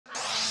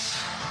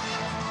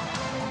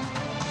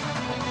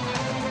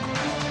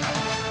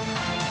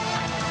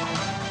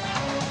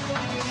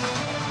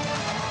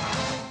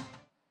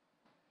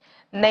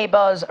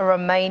Neighbors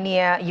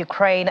Romania,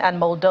 Ukraine and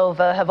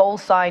Moldova have all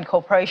signed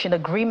cooperation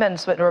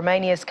agreements with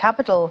Romania's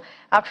capital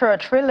after a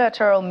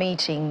trilateral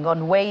meeting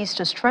on ways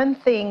to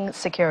strengthen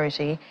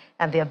security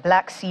and their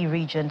Black Sea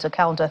region to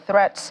counter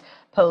threats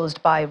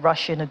posed by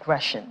Russian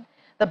aggression.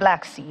 The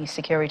Black Sea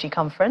Security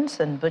Conference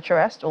in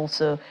Bucharest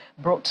also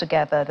brought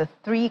together the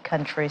three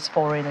countries'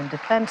 foreign and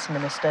defense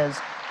ministers,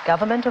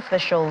 government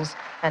officials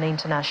and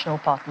international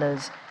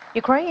partners.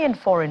 Ukrainian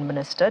Foreign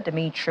Minister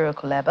Dmytro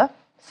Kuleba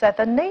said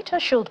that NATO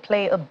should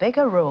play a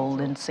bigger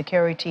role in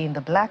security in the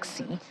Black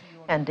Sea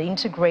and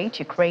integrate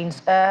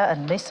Ukraine's air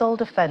and missile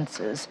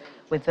defenses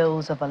with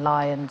those of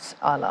alliance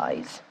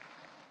allies.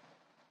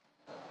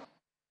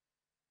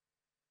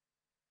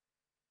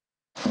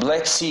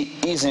 Black Sea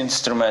is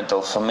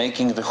instrumental for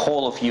making the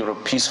whole of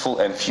Europe peaceful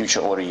and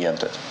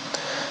future-oriented.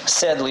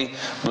 Sadly,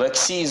 Black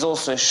Sea is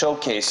also a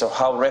showcase of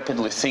how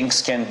rapidly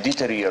things can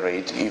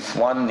deteriorate if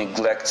one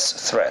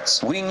neglects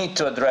threats. We need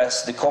to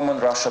address the common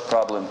Russia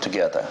problem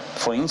together.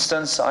 For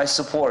instance, I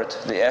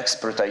support the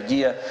expert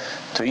idea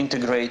to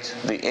integrate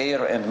the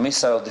air and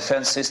missile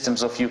defense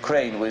systems of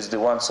Ukraine with the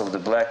ones of the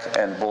Black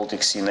and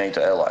Baltic Sea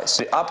NATO allies.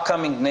 The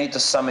upcoming NATO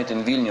summit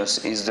in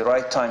Vilnius is the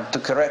right time to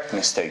correct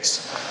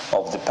mistakes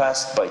of the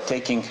past by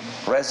taking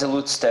a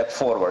resolute step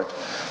forward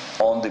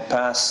on the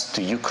path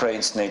to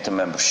Ukraine's NATO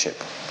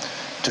membership,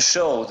 to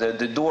show that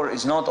the door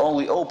is not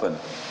only open,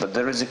 but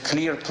there is a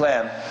clear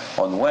plan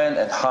on when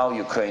and how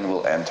Ukraine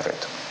will enter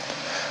it.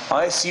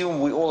 I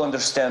assume we all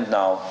understand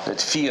now that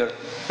fear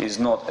is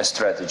not a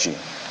strategy.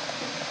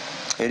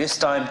 It is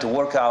time to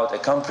work out a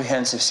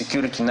comprehensive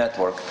security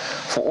network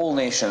for all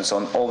nations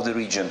of the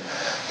region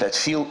that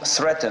feel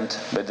threatened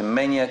by the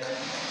maniac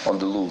on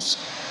the loose.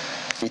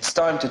 It's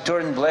time to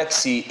turn Black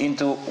Sea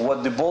into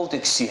what the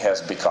Baltic Sea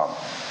has become,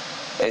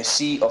 a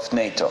sea of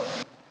NATO.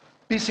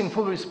 Peace in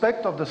full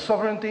respect of the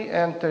sovereignty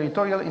and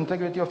territorial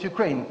integrity of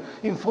Ukraine,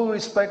 in full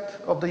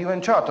respect of the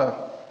UN Charter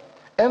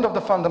and of the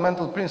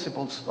fundamental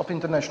principles of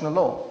international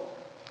law.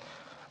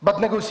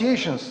 But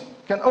negotiations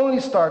can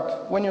only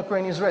start when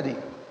Ukraine is ready,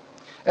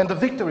 and the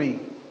victory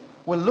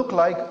will look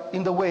like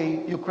in the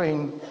way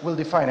Ukraine will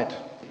define it.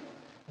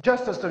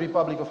 Just as the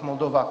Republic of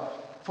Moldova,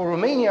 for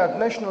Romania at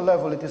national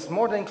level it is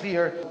more than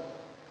clear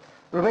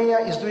Romania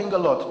is doing a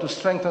lot to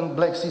strengthen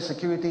Black Sea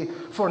security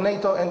for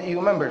NATO and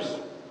EU members,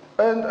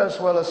 and as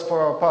well as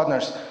for our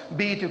partners,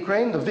 be it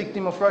Ukraine, the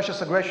victim of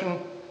Russia's aggression,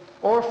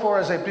 or for,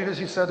 as I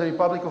previously said, the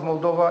Republic of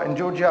Moldova and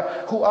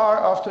Georgia, who are,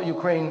 after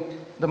Ukraine,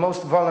 the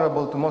most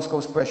vulnerable to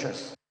Moscow's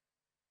pressures.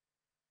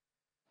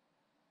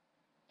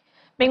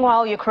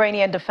 Meanwhile,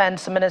 Ukrainian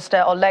Defense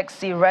Minister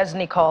Oleksiy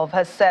Reznikov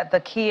has said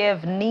that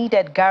Kyiv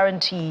needed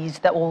guarantees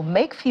that will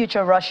make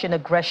future Russian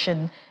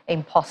aggression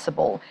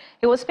impossible.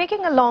 He was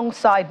speaking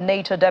alongside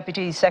NATO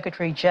Deputy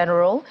Secretary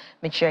General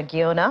Michel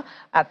Giona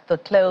at the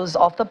close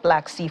of the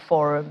Black Sea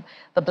Forum.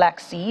 The Black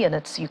Sea and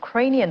its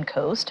Ukrainian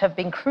coast have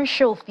been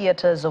crucial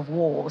theaters of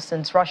war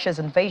since Russia's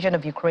invasion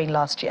of Ukraine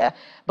last year.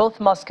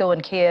 Both Moscow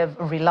and Kyiv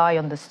rely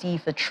on the sea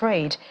for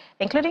trade,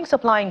 including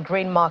supplying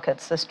grain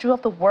markets as two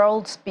of the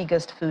world's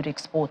biggest food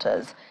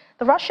exporters.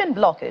 The Russian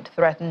blockade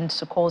threatened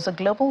to cause a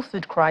global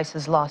food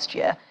crisis last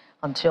year,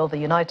 until the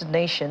United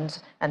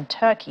Nations and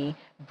Turkey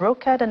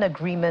brokered an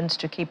agreement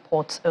to keep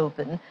ports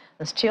open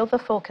and still the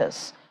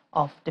focus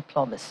of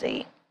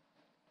diplomacy.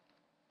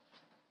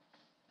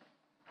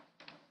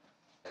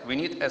 We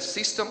need a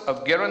system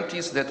of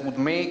guarantees that would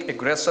make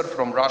aggressor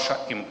from Russia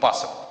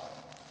impossible.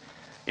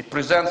 It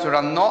presents there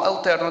are no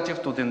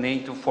alternative to the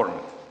NATO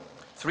format.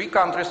 Three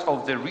countries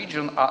of the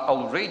region are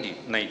already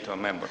NATO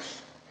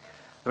members.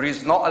 There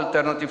is no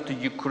alternative to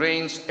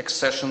Ukraine's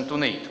accession to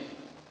NATO.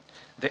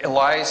 The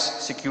allies'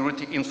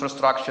 security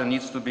infrastructure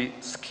needs to be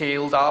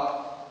scaled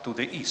up to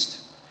the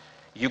east.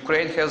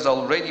 Ukraine has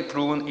already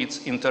proven its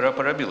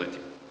interoperability.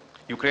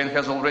 Ukraine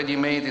has already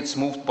made its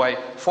move by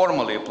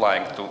formally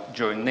applying to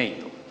join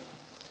NATO.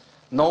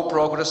 No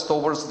progress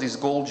towards this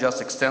goal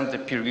just extends the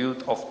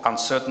period of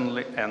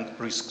uncertainty and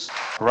risks.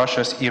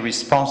 Russia's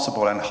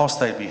irresponsible and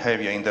hostile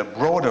behavior in the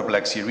broader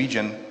Black Sea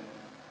region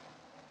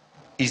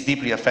is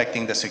deeply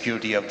affecting the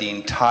security of the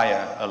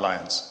entire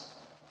alliance.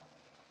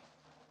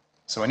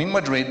 So in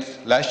Madrid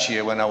last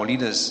year, when our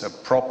leaders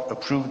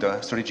approved the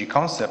strategic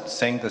concept,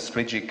 saying the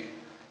strategic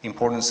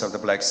importance of the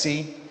Black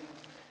Sea,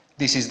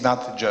 this is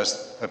not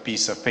just a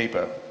piece of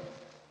paper.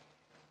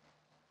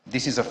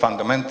 This is a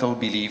fundamental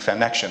belief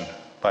and action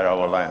by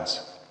our alliance.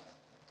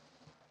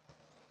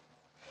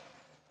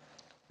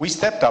 We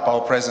stepped up our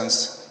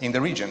presence in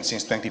the region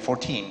since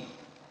 2014.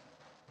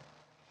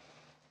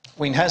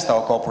 We enhanced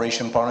our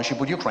cooperation partnership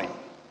with Ukraine.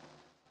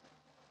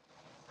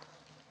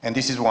 And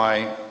this is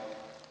why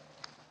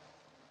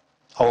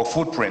our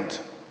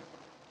footprint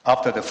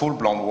after the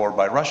full-blown war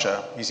by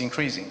Russia is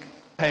increasing.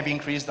 We have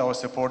increased our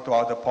support to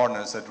other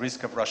partners at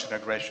risk of Russian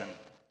aggression,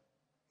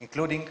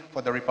 including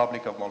for the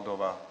Republic of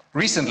Moldova.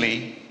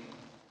 Recently,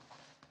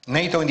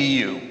 NATO and the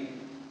EU,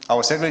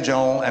 our Secretary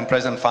General and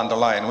President von der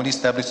Leyen would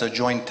establish a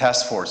joint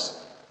task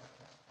force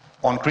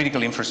on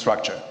critical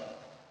infrastructure.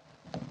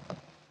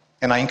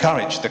 And I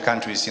encourage the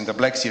countries in the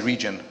Black Sea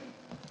region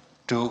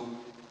to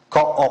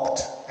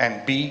co-opt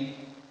and be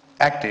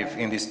active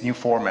in this new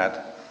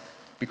format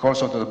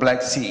because of the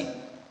Black Sea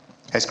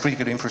has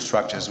critical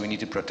infrastructures we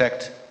need to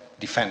protect,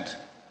 defend,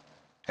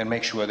 and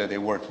make sure that they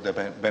work to the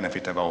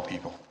benefit of our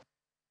people.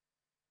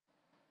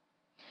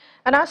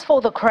 And as for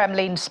the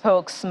Kremlin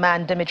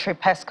spokesman Dmitry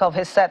Peskov,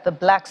 he said the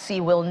Black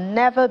Sea will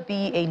never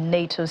be a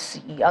NATO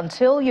sea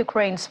until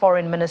Ukraine's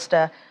foreign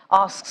minister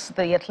asks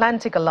the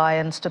Atlantic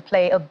Alliance to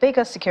play a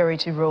bigger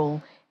security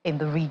role in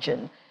the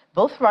region.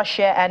 Both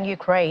Russia and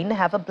Ukraine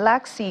have a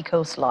Black Sea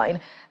coastline,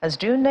 as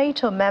do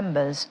NATO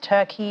members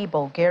Turkey,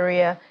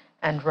 Bulgaria,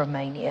 and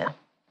Romania.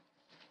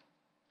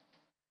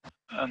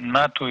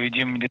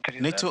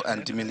 NATO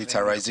and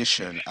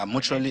demilitarization are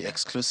mutually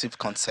exclusive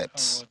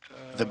concepts.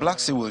 The Black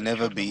Sea will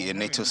never be a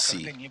NATO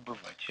sea.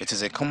 It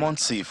is a common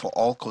sea for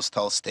all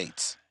coastal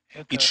states.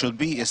 It should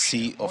be a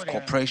sea of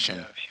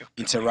cooperation,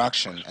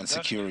 interaction, and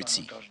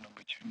security.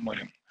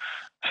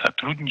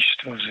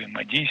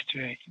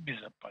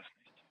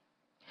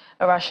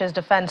 Russia's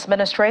defense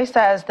ministry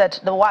says that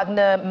the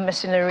Wagner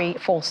mercenary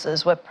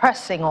forces were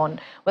pressing on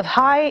with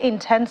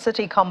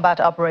high-intensity combat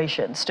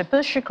operations to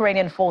push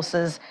Ukrainian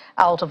forces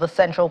out of the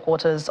central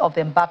quarters of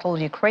the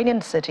embattled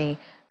Ukrainian city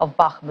of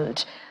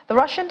Bakhmut. The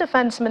Russian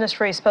defense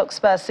ministry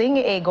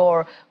spokesperson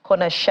Igor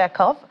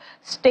Konashekov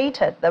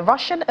stated the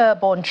Russian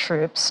airborne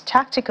troops,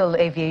 tactical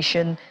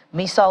aviation,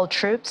 missile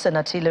troops and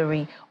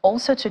artillery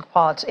also took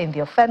part in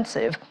the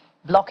offensive,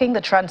 blocking the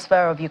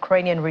transfer of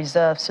Ukrainian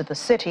reserves to the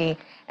city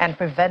and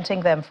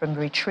preventing them from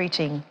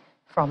retreating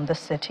from the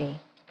city.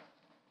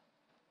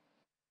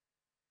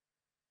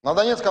 On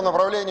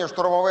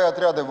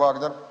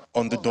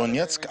the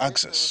Donetsk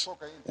axis,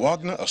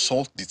 Wagner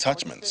assault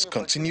detachments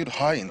continued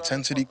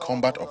high-intensity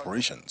combat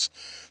operations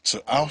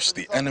to oust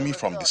the enemy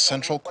from the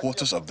central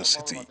quarters of the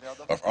city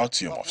of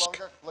Artyomovsk,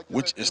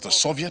 which is the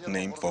Soviet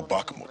name for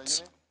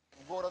Bakhmut.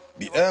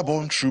 The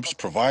airborne troops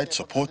provide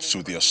support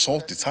to the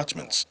assault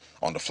detachments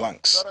on the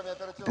flanks,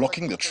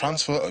 blocking the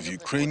transfer of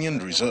Ukrainian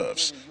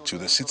reserves to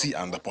the city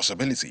and the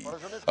possibility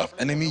of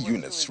enemy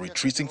units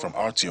retreating from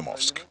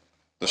Artyomovsk.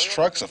 The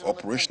strikes of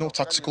operational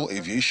tactical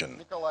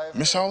aviation,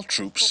 missile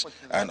troops,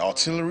 and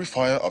artillery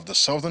fire of the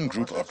southern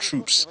group of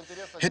troops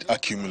hit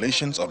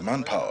accumulations of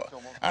manpower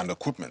and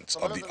equipment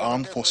of the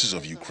armed forces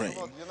of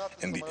Ukraine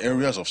in the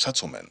areas of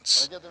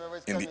settlements.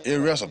 In the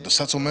areas of the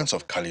settlements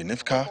of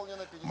Kalinivka,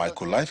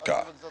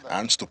 Mykolaiivka,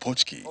 and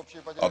Stopochki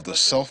of the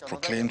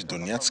self-proclaimed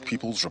Donetsk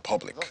People's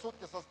Republic.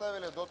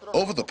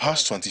 Over the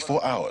past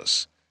 24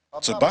 hours,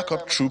 to back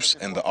up troops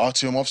in the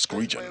Artyomovsk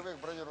region,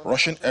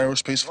 Russian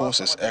Aerospace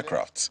Forces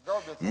aircraft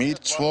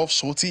made 12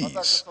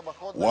 sorties,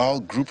 while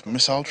group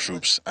missile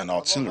troops and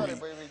artillery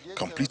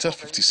completed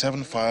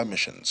 57 fire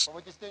missions.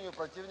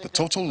 The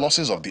total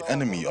losses of the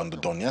enemy on the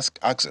Donetsk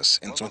axis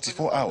in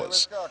 24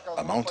 hours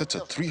amounted to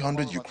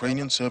 300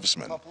 Ukrainian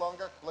servicemen,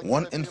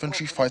 1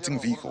 infantry fighting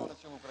vehicle,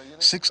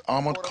 6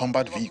 armored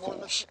combat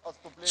vehicles,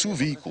 2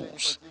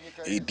 vehicles,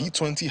 a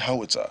D-20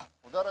 howitzer,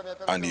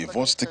 and a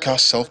Vostika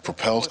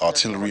self-propelled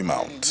artillery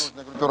mount.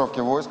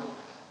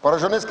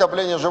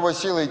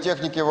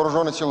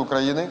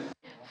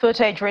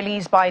 Footage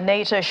released by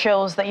NATO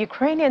shows that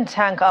Ukrainian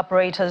tank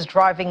operators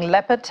driving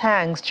Leopard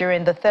tanks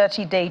during the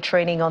 30-day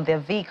training on their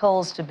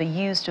vehicles to be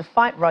used to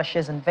fight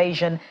Russia's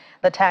invasion.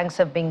 The tanks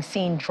have been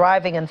seen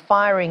driving and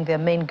firing their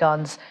main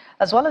guns,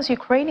 as well as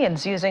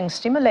Ukrainians using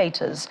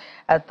stimulators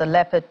at the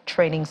Leopard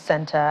training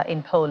center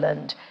in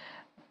Poland.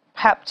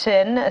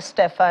 Captain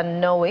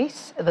Stefan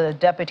Nois, the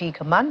deputy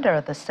commander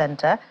of the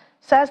center,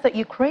 says that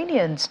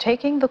Ukrainians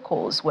taking the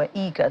course were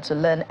eager to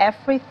learn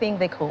everything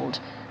they could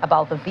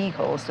about the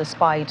vehicles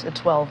despite the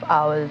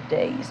 12-hour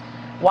days.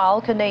 While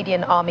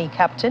Canadian Army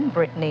Captain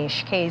Brittany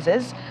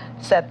Cases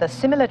said the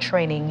similar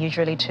training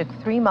usually took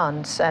 3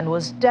 months and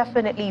was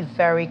definitely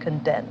very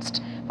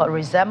condensed, but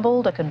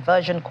resembled a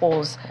conversion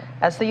course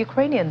as the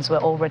Ukrainians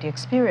were already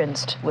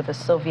experienced with the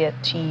Soviet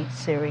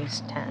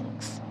T-series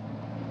tanks.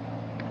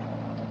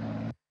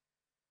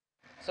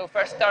 So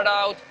first start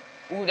out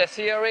with the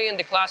theory in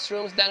the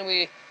classrooms, then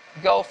we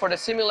go for the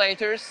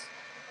simulators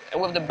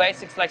with the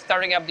basics like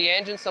starting up the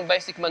engine, some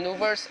basic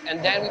maneuvers,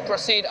 and then we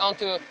proceed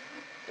onto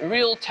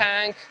real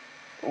tank,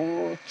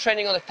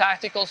 training on the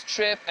tactical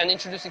strip and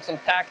introducing some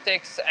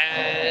tactics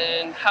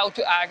and how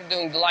to act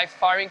doing the live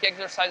firing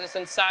exercises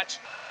and such.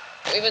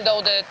 Even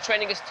though the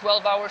training is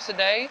 12 hours a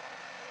day,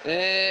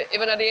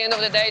 even at the end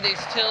of the day they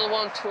still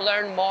want to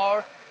learn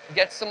more,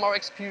 get some more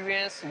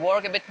experience,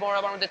 work a bit more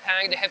around the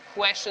tank. They have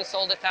questions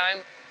all the time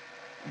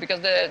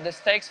because the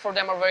stakes for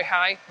them are very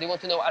high. They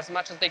want to know as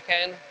much as they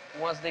can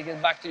once they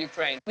get back to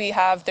Ukraine. We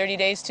have 30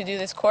 days to do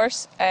this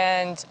course,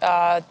 and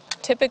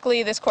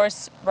typically this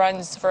course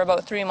runs for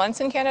about 3 months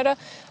in Canada,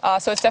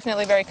 so it's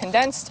definitely very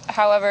condensed.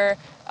 However,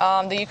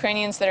 the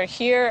Ukrainians that are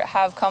here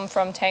have come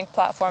from tank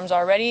platforms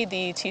already,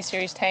 the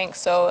T-series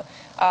tanks, so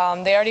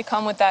they already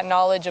come with that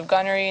knowledge of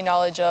gunnery,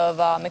 knowledge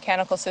of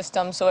mechanical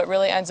systems, so it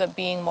really ends up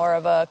being more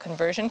of a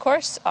conversion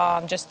course,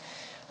 just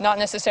not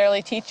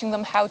necessarily teaching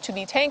them how to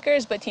be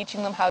tankers, but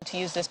teaching them how to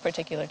use this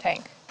particular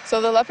tank.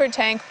 So the Leopard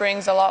tank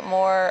brings a lot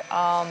more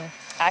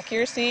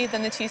accuracy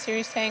than the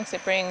T-Series tanks.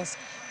 It brings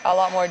a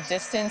lot more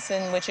distance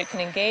in which it can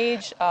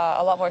engage,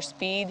 a lot more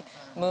speed,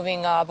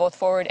 moving both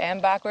forward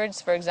and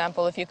backwards. For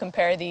example, if you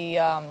compare the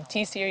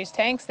T-Series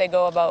tanks, they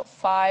go about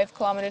 5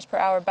 kilometers per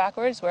hour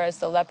backwards, whereas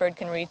the Leopard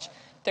can reach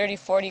 30,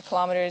 40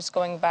 kilometers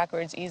going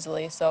backwards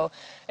easily. So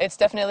it's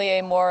definitely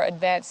a more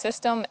advanced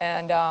system,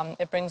 and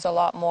it brings a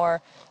lot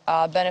more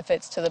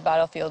benefits to the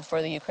battlefield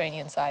for the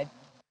Ukrainian side.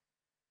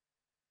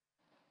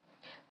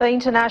 The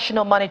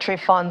International Monetary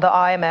Fund, the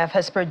IMF,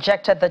 has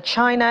projected that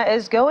China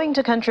is going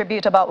to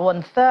contribute about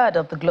 1/3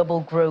 of the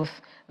global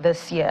growth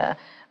this year.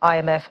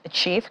 IMF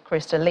chief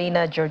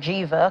Kristalina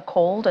Georgieva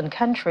called on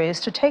countries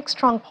to take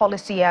strong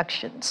policy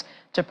actions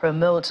to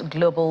promote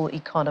global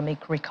economic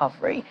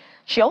recovery.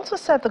 She also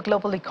said the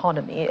global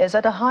economy is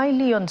at a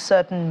highly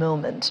uncertain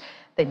moment.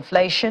 The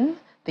inflation,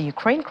 the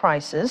Ukraine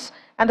crisis,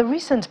 and the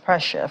recent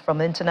pressure from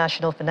the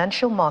international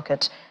financial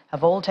market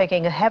have all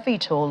taken a heavy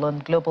toll on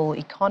global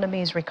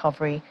economy's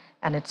recovery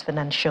and its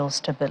financial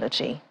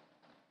stability.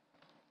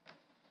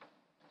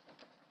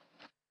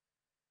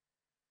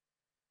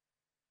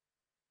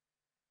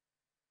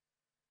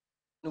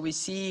 We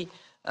see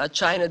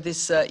China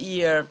this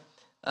year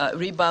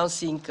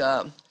rebounding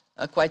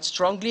quite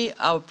strongly.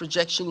 Our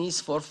projection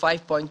is for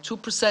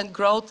 5.2%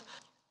 growth.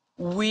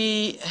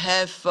 We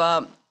have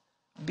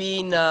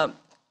been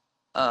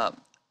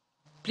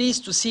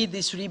pleased to see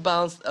this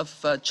rebound of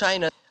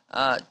China.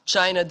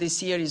 China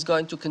this year is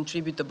going to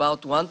contribute about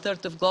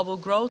 1/3 of global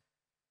growth.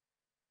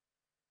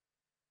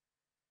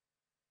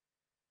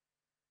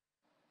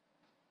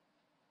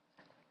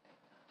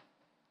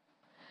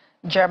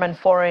 German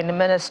Foreign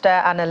Minister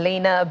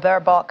Annalena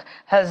Baerbock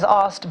has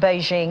asked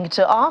Beijing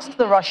to ask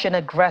the Russian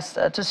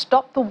aggressor to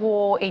stop the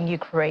war in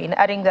Ukraine,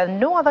 adding that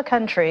no other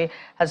country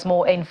has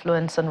more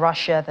influence on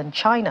Russia than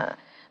China.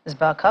 Ms.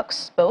 Baerbock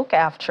spoke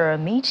after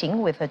a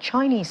meeting with her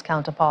Chinese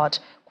counterpart,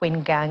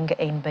 Qin Gang,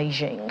 in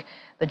Beijing.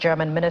 The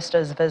German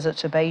minister's visit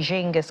to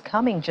Beijing is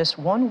coming just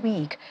 1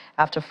 week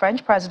after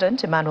French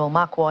President Emmanuel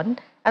Macron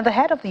and the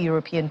head of the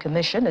European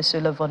Commission,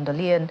 Ursula von der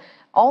Leyen,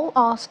 all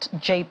asked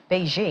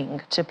Beijing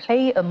to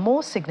play a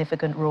more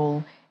significant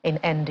role in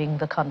ending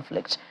the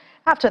conflict.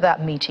 After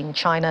that meeting,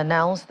 China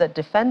announced that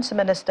Defense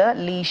Minister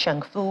Li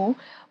Shangfu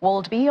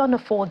will be on a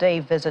 4-day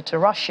visit to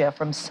Russia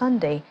from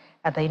Sunday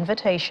at the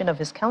invitation of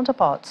his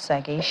counterpart,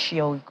 Sergei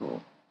Shoigu.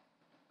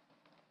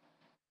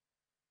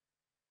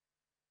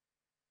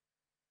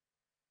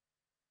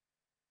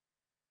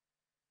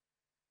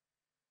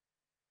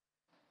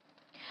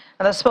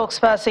 The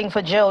spokesperson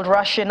for jailed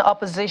Russian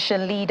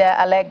opposition leader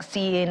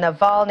Alexei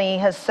Navalny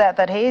has said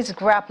that he is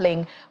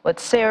grappling with a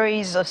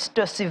series of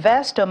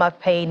severe stomach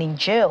pain in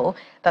jail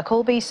that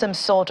could be some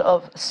sort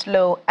of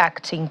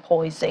slow-acting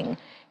poison.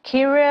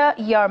 Kyria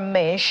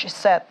Yarmish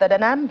said that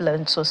an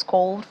ambulance was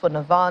called for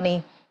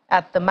Navalny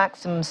at the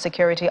maximum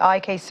security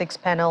IK6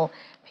 penal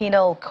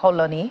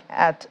colony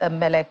at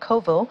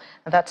Melekovo,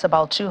 that's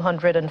about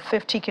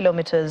 250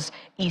 kilometers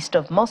east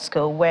of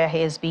Moscow, where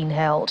he is being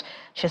held.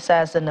 She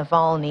says that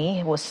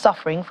Navalny was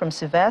suffering from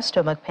severe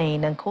stomach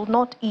pain and could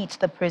not eat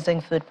the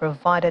prison food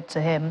provided to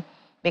him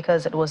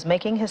because it was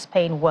making his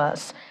pain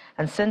worse,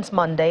 and since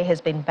Monday has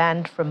been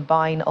banned from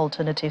buying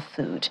alternative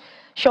food.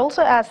 She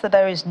also adds that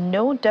there is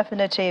no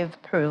definitive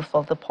proof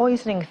of the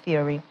poisoning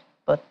theory,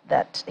 but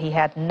that he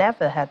had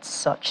never had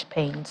such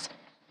pains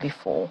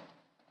before.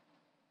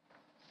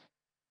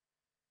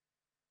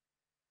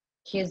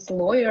 His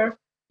lawyer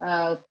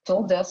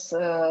told us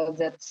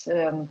that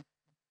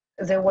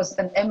there was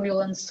an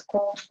ambulance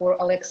called for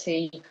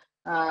Alexei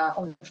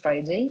on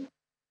Friday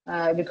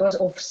because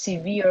of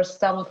severe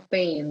stomach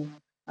pain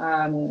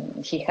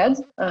he had,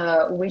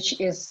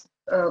 which is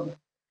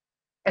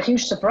a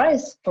huge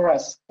surprise for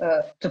us,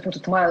 to put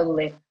it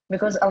mildly,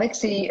 because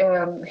Alexei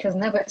has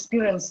never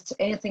experienced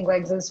anything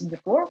like this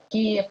before.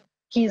 He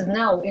is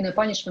now in a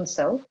punishment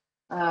cell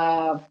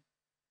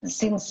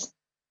since,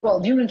 well,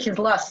 during his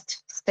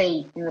last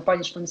stay in the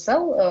punishment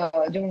cell,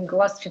 during the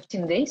last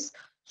 15 days,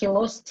 he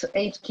lost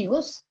 8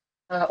 kilos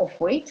of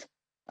weight.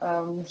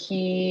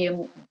 He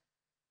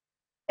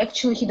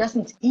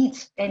doesn't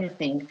eat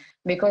anything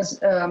because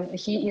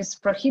he is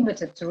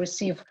prohibited to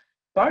receive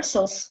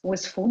parcels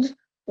with food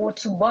or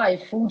to buy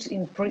food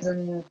in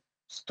prison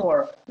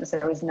store.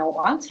 There is no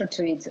answer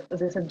to it.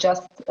 This is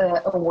just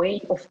a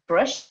way of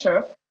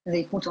pressure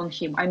they put on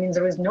him. I mean,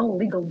 there is no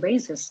legal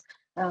basis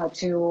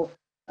to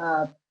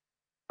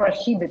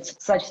prohibit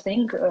such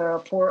thing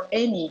for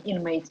any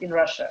inmate in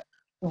Russia.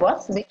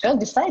 But they just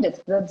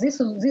decided that this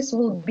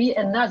will be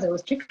another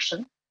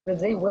restriction that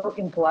they will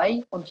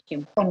imply on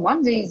him. On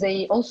Monday,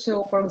 they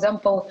also, for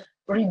example,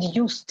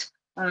 reduced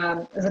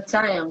the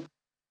time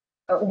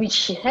which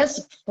he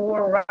has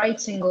for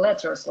writing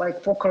letters,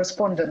 like for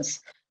correspondence.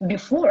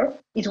 Before,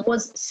 it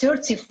was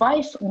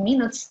 35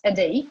 minutes a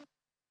day,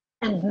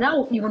 and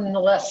now even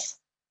less.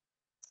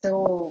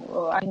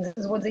 So, I mean, this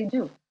is what they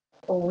do.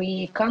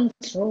 We can't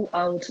rule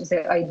out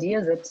the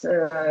idea that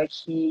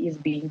he is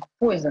being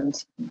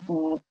poisoned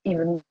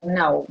even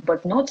now,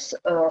 but not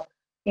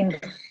in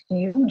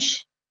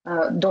huge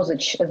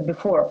dosage as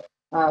before.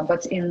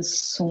 but in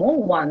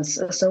small ones,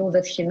 so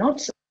that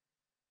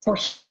for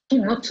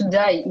him not to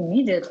die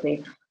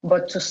immediately,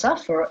 but to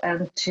suffer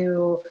and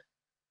to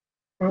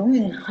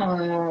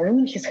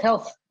ruin his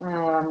health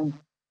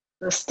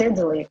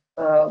steadily,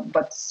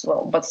 but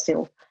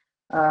still.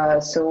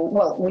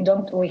 We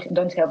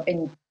don't have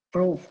any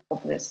proof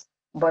of this.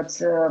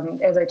 But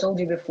as I told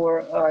you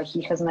before,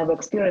 he has never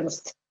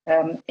experienced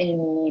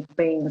any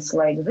pains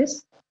like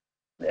this.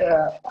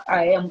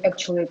 I am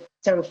actually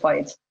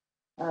terrified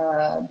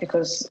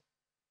because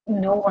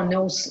no one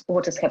knows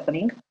what is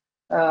happening.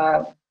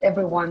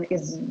 Everyone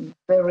is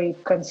very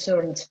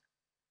concerned.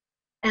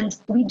 And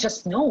we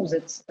just know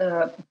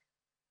that,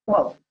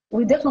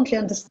 we definitely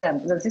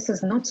understand that this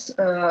is not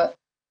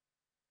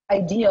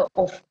idea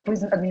of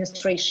prison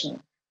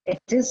administration. It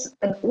is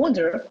an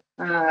order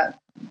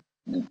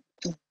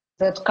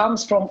that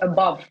comes from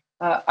above.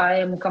 I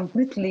am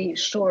completely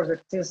sure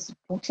that it is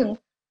Putin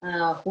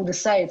who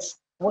decides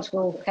what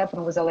will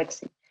happen with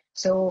Alexei.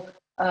 So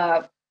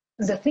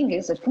the thing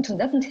is that Putin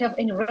doesn't have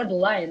any red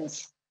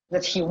lines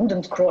that he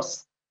wouldn't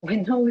cross. We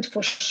know it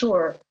for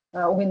sure.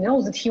 We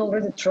know that he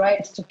already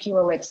tried to kill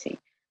Alexei.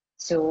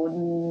 So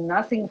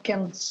nothing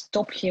can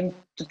stop him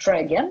to try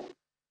again,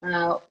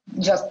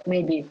 just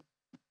maybe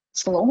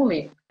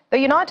slowly. The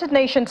United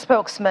Nations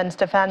spokesman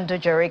Stefan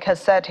Dujarric has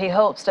said he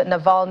hopes that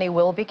Navalny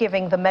will be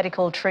giving the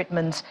medical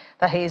treatment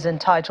that he is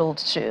entitled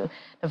to.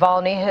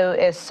 Navalny, who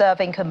is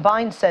serving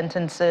combined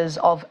sentences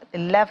of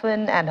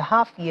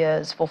 11.5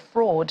 years for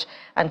fraud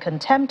and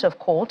contempt of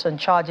court on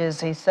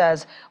charges he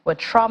says were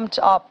trumped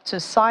up to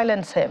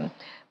silence him,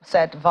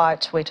 said via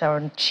Twitter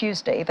on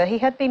Tuesday that he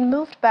had been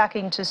moved back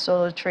into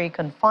solitary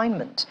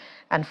confinement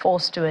and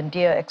forced to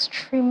endure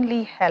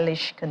extremely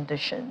hellish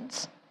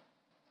conditions.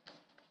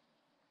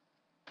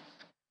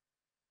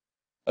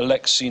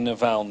 Alexei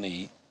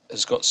Navalny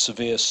has got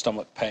severe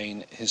stomach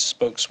pain. His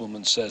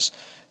spokeswoman says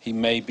he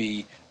may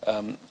be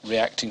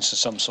reacting to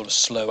some sort of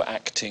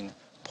slow-acting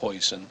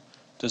poison.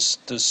 Does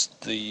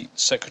the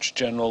Secretary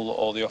General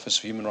or the Office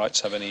of Human Rights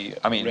have any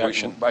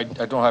reaction? I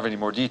don't have any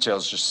more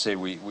details. Just say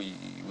we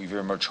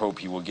very much hope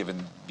he will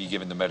be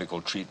given the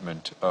medical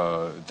treatment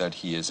that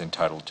he is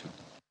entitled to.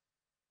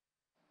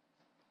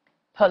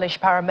 Polish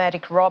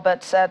paramedic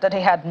Robert said that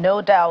he had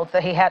no doubt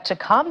that he had to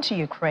come to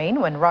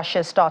Ukraine when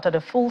Russia started a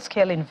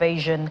full-scale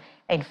invasion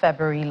in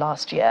February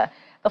last year.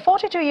 The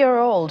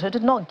 42-year-old, who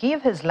did not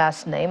give his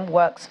last name,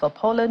 works for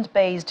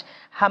Poland-based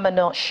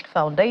Hamanosh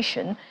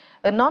Foundation,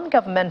 a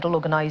non-governmental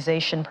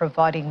organization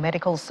providing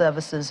medical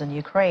services in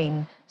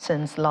Ukraine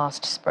since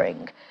last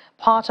spring.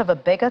 Part of a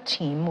bigger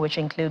team, which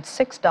includes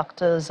 6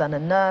 doctors and a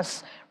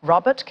nurse,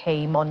 Robert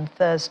came on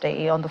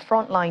Thursday on the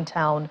frontline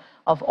town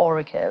of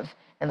Orikhiv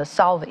in the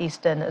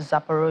southeastern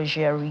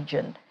Zaporozhye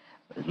region.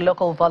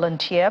 Local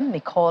volunteer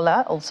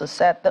Mikola also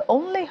said the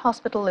only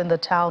hospital in the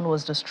town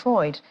was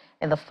destroyed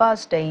in the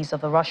first days of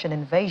the Russian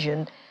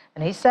invasion,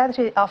 and he said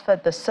he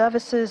offered the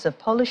services of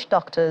Polish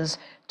doctors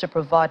to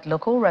provide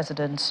local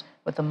residents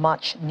with the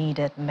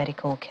much-needed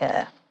medical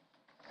care.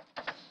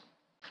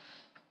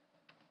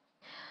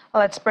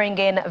 Let's bring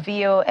in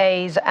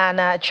VOA's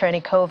Anna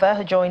Chernikova,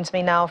 who joins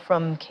me now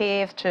from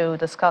Kyiv to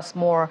discuss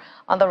more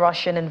on the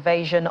Russian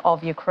invasion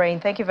of Ukraine.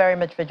 Thank you very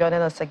much for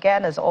joining us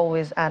again, as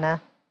always, Anna.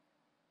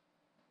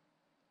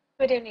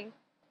 Good evening.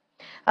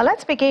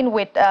 Let's begin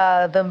with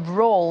the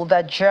role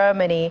that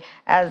Germany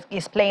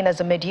is playing as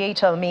a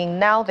mediator. I mean,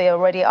 now they're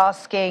already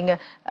asking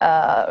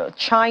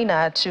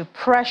China to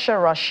pressure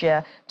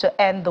Russia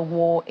to end the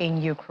war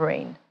in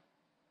Ukraine.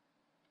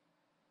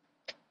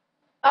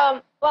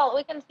 Well,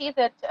 we can see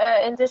that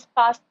in this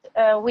past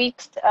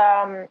weeks,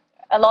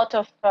 a lot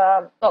of,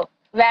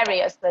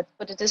 various, let's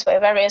put it this way,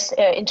 various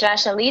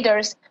international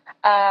leaders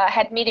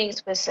had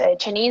meetings with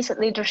Chinese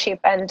leadership,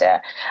 and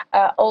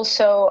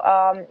also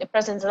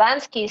President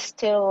Zelensky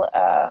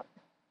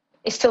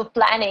is still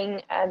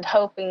planning and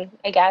hoping,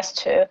 I guess,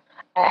 to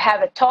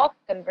have a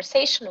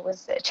conversation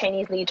with the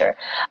Chinese leader.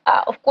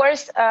 Of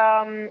course,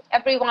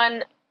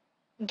 everyone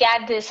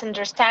get this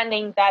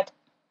understanding that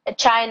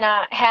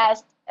China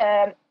has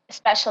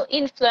special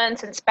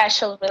influence and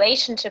special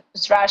relationship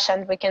with Russia,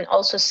 and we can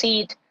also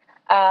see it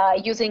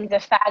using the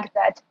fact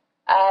that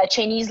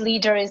Chinese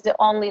leader is the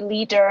only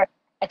leader,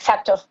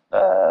 except of,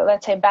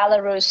 let's say,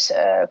 Belarus,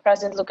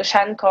 President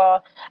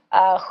Lukashenko,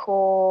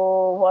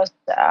 who was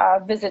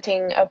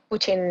visiting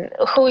Putin,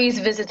 who is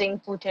visiting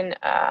Putin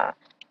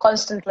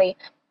constantly.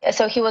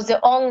 So he was the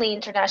only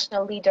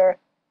international leader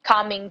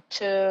coming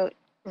to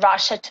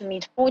Russia to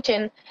meet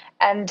Putin,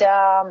 and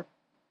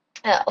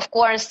of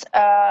course,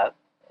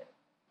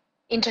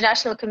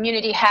 international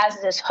community has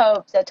this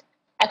hope that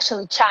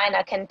actually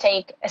China can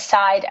take a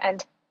side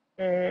and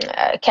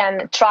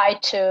can try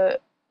to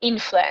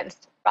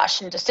influence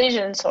Russian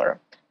decisions or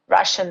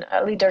Russian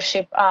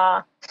leadership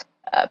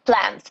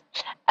plans.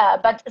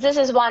 But this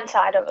is one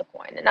side of the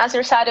coin.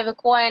 Another side of the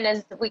coin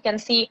is we can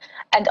see,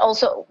 and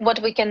also what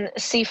we can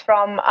see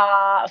from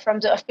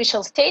the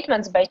official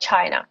statements by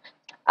China,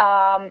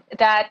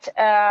 that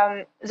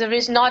there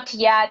is not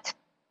yet,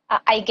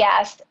 I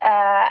guess,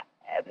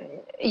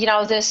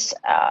 this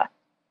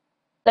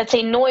let's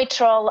say,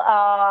 neutral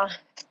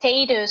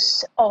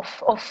status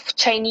of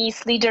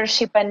Chinese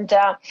leadership and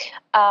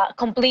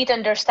complete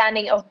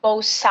understanding of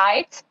both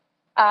sides.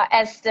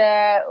 As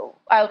I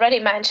already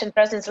mentioned,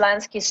 President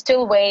Zelensky is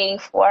still waiting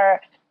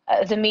for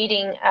the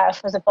meeting,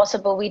 for the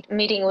possible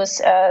meeting with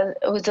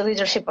the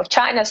leadership of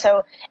China.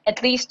 So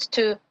at least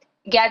to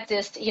get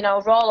this,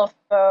 role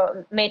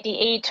of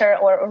mediator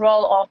or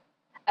role of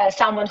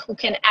someone who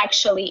can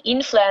actually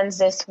influence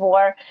this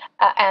war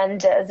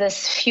and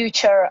this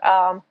future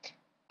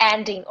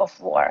ending of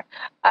war.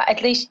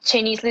 At least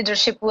Chinese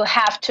leadership will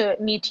have to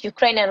meet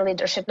Ukrainian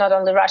leadership, not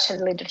only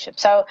Russian leadership.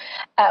 So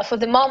for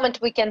the moment,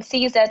 we can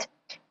see that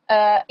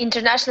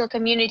international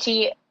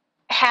community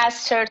has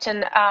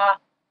certain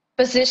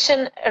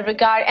position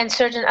and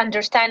certain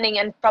understanding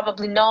and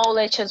probably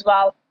knowledge as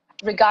well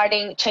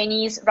regarding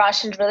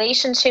Chinese-Russian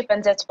relationship,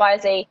 and that's why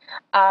they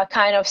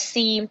kind of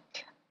see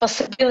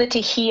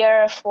possibility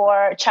here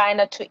for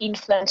China to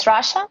influence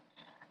Russia.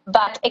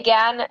 But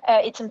again,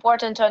 it's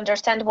important to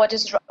understand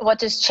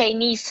what is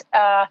Chinese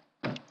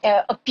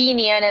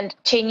opinion and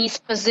Chinese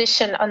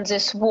position on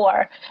this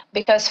war,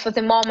 because for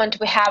the moment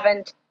we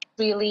haven't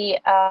really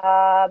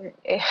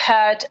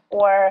heard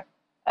or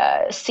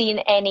seen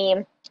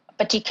any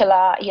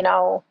particular,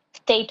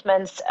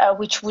 statements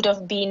which would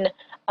have been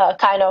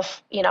kind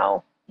of,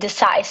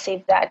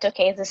 decisive that,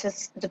 okay, this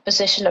is the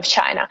position of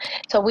China.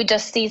 So we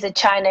just see that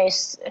China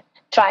is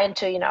trying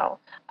to,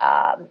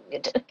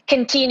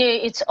 continue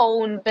its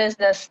own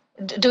business,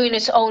 doing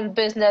its own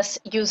business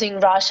using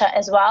Russia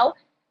as well,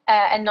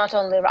 and not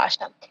only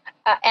Russia.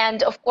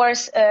 And of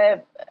course,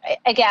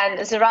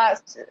 again, there are,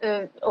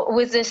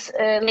 with this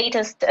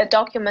latest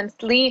documents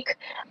leak,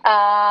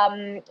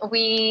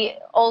 we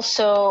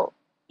also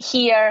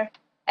hear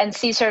and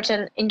see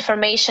certain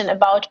information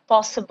about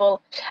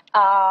possible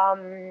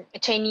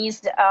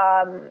Chinese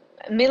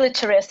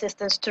military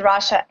assistance to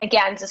Russia.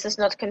 Again, this is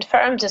not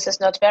confirmed, this is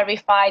not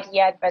verified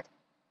yet, but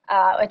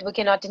we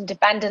cannot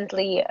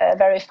independently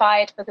verify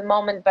it for the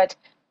moment, but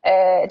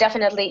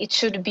definitely it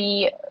should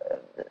be,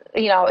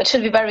 it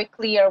should be very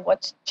clear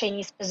what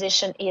Chinese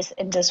position is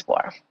in this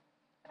war.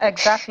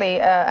 Exactly,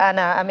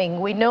 Anna. I mean,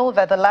 we know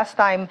that the last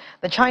time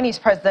the Chinese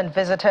president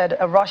visited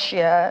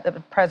Russia, the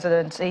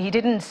president, he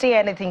didn't say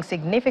anything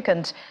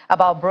significant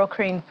about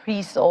brokering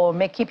peace or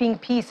keeping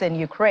peace in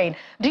Ukraine.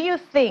 Do you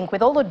think,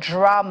 with all the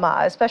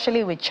drama,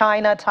 especially with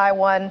China,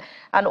 Taiwan,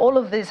 and all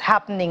of this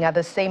happening at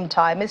the same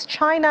time, is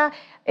China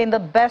in the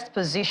best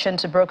position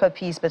to broker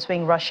peace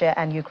between Russia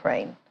and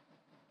Ukraine?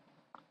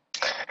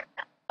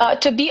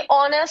 To be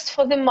honest,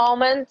 for the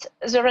moment,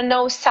 there are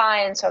no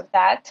signs of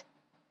that.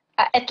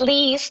 At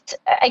least,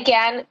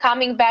 again,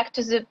 coming back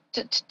to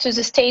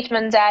the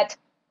statement that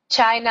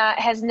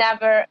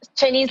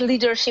Chinese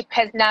leadership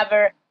has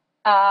never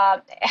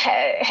had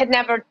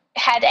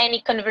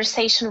any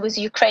conversation with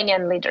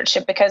Ukrainian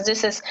leadership, because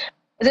this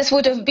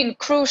would have been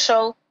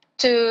crucial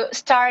to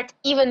start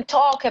even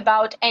talk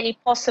about any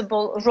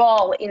possible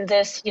role in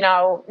this,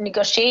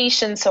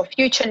 negotiations or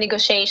future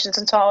negotiations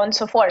and so on and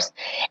so forth.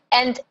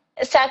 And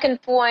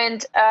second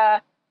point,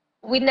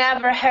 we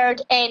never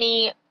heard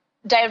any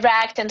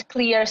direct and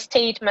clear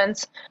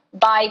statements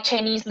by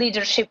Chinese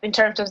leadership in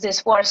terms of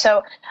this war.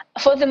 So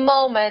for the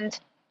moment,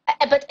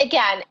 but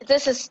again,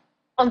 this is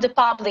on the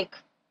public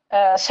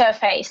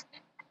surface.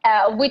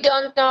 We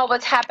don't know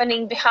what's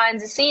happening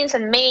behind the scenes,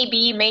 and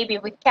maybe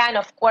we can,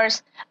 of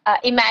course,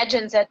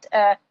 imagine that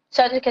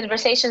certain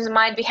conversations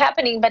might be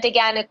happening. But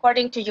again,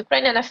 according to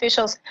Ukrainian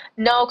officials,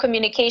 no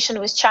communication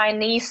with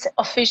Chinese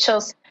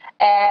officials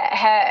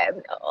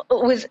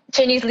with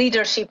Chinese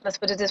leadership, let's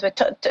put it this way,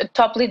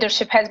 top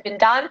leadership has been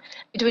done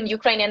between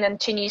Ukrainian and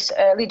Chinese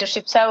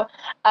leadership. So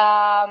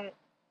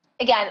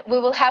again, we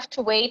will have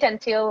to wait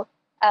until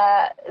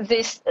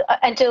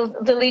until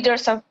the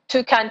leaders of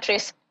two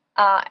countries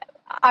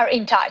are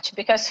in touch,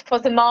 because for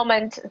the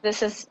moment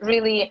this is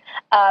really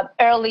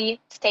early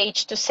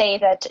stage to say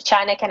that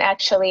China can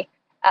actually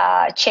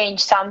change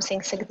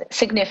something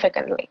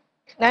significantly.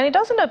 And it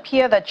doesn't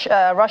appear that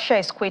Russia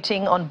is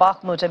quitting on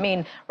Bakhmut. I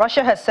mean,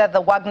 Russia has said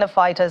the Wagner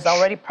fighters are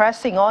already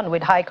pressing on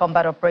with high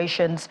combat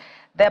operations,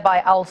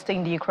 thereby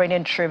ousting the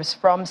Ukrainian troops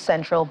from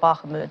central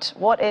Bakhmut.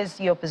 What is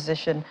your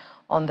position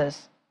on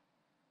this?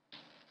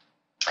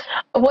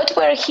 What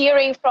we're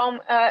hearing from,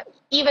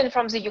 even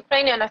from the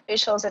Ukrainian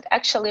officials, that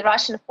actually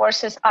Russian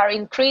forces are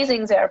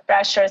increasing their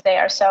pressure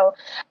there. So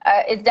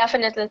it's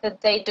definitely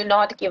that they do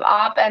not give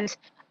up, and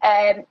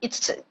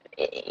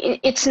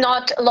it's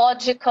not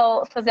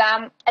logical for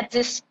them at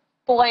this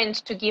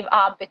point to give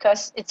up,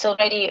 because it's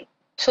already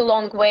too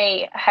long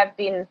way have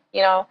been,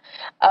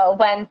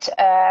 went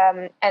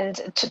and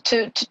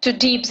too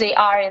deep they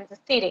are in the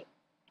city.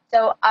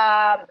 So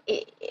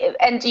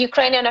and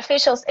Ukrainian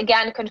officials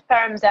again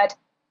confirmed that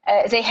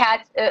they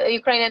had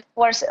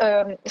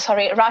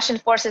Russian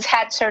forces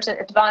had certain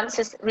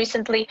advances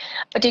recently,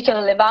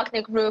 particularly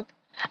Wagner Group,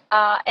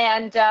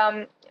 and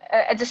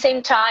at the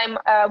same time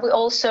we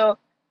also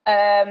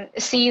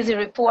see the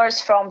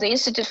reports from the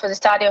Institute for the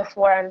Study of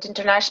War and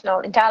International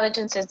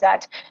Intelligence is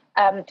that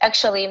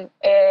actually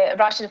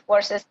Russian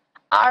forces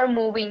are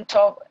moving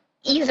to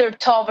either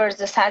towards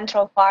the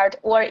central part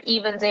or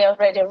even they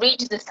already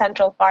reached the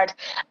central part.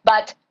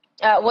 But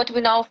what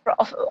we know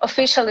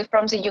officially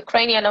from the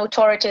Ukrainian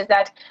authorities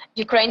that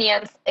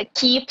Ukrainians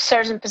keep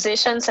certain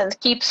positions and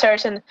keep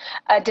certain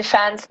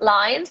defense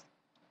lines,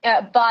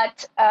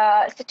 but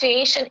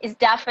situation is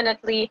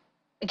definitely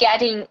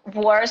getting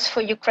worse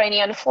for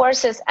Ukrainian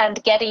forces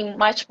and getting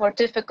much more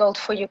difficult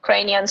for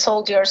Ukrainian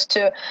soldiers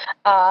to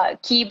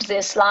keep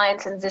these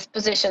lines and this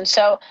position.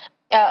 So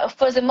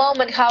for the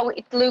moment, how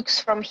it looks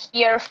from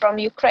here, from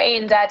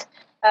Ukraine, that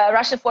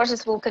Russian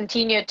forces will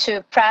continue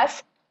to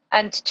press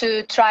and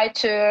to try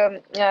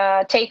to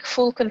take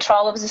full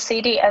control of the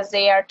city, as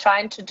they are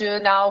trying to do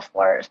now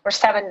for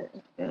 7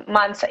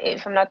 months,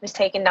 if I'm not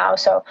mistaken now,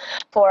 so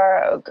for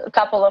a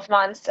couple of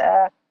months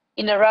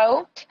in a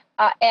row.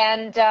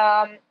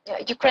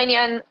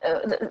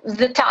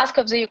 The task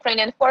of the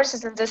Ukrainian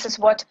forces, and this is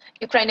what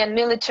Ukrainian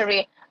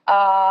military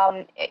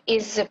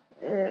is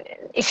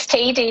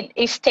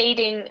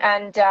stating,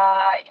 and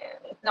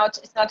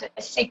it's not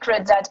a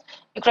secret that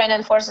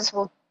Ukrainian forces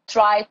will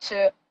try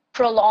to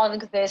prolong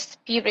this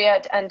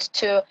period and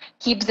to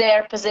keep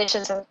their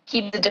positions and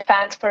keep the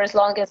defense for as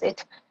long as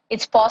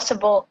it's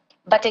possible.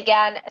 But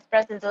again, as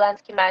President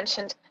Zelensky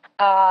mentioned,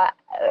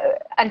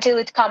 until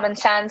it's common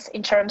sense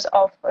in terms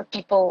of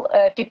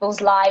people's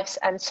lives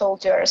and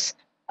soldiers'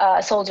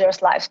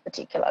 lives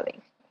particularly.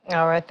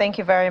 All right. Thank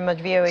you very much,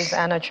 VOA's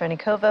Anna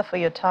Chernikova, for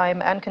your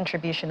time and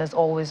contribution as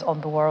always on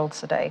The World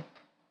Today.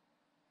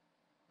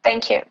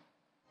 Thank you.